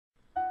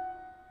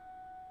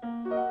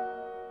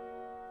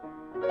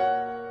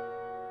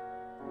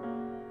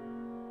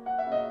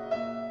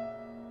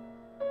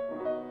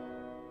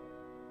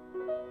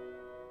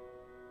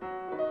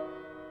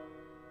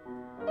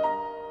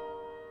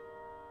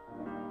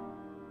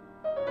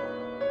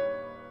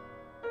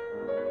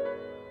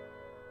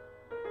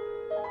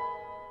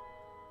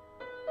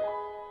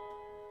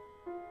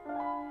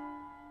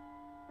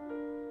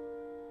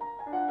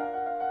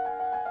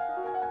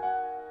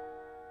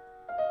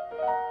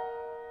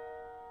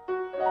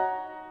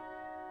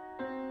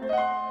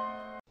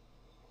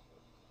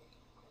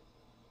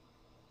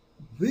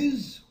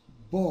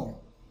Whizzball.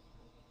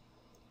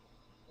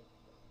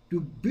 To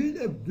build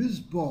a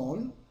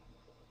whizzball,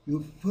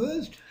 you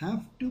first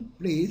have to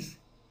place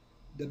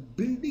the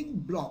building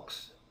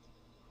blocks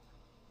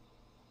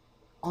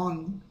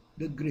on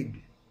the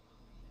grid.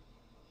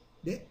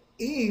 The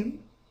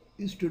aim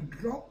is to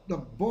drop the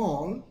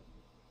ball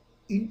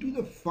into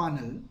the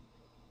funnel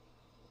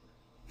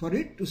for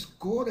it to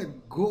score a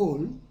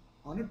goal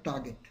on a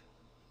target.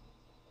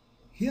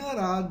 Here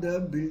are the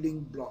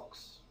building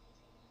blocks.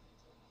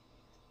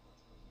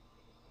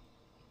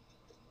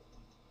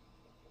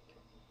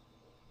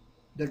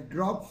 The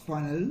drop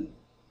funnel,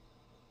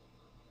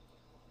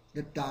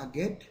 the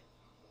target,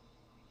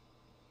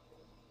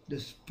 the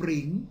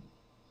spring,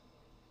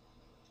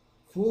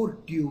 4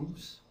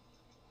 tubes,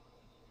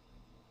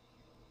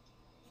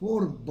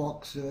 4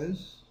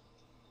 boxes,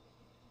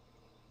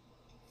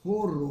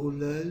 4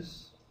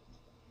 rollers,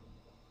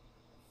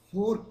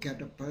 4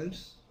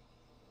 catapults,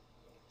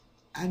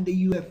 and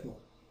the UFO.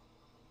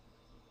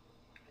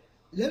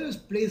 Let us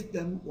place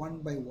them one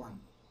by one.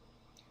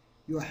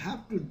 You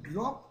have to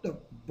drop the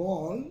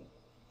ball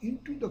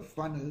into the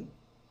funnel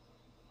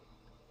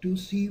to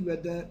see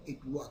whether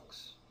it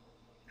works.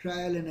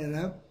 Trial and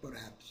error,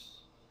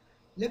 perhaps.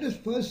 Let us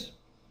first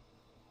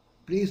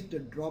place the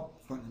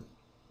drop funnel.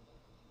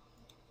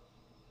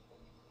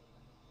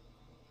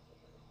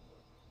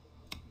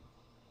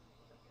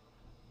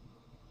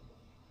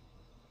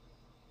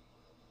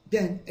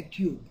 Then a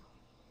tube.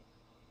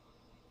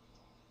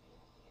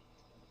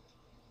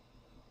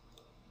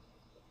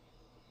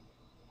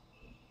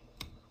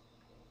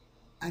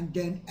 And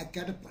then a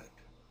catapult.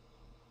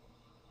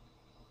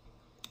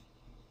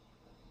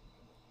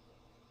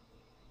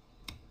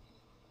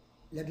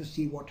 Let us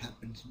see what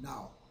happens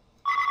now.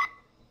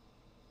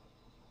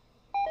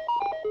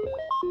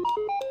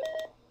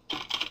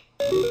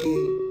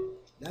 Okay,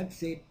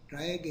 that's it.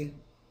 Try again.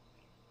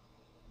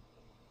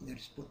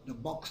 Let's put the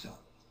box on.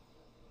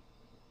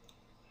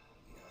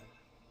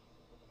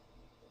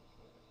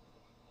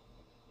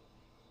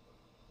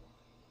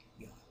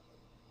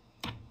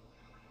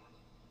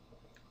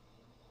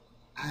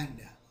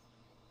 And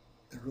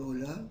a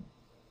roller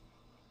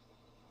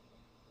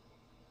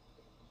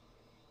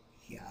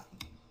here,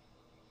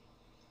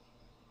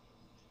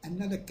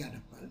 another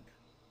catapult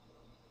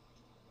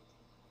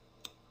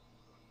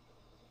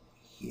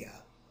here,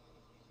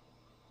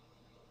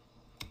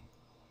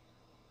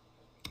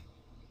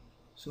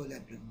 so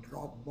that the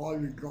ball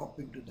will drop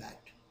into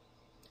that,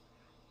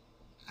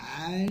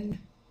 and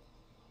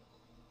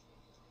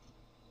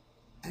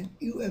an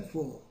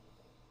UFO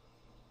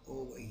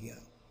over here.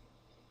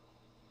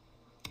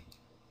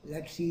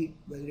 Let's see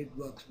whether it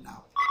works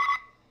now.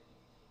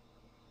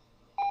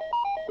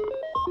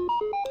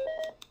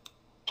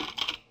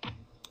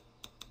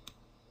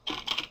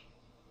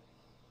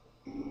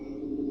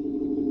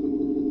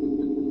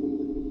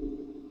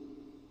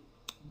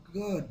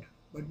 Good,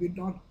 but we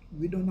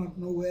do not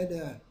know where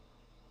the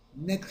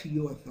next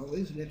UFO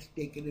is. Let's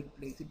take it and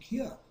place it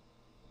here.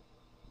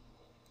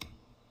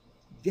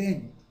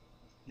 Then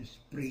the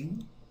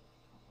spring,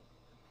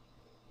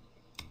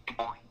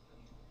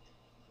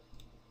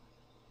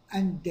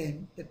 and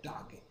then the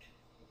target.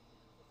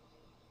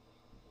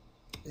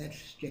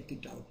 Let's check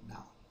it out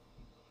now.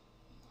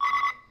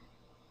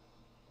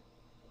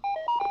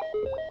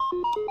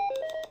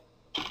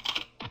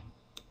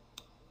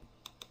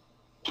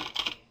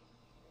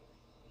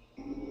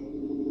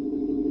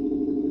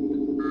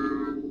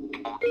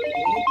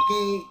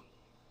 Okay,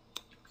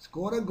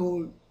 score a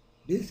goal.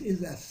 This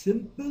is a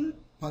simple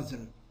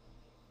puzzle.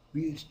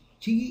 We'll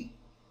see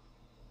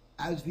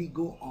as we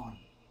go on.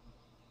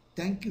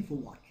 Thank you for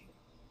watching.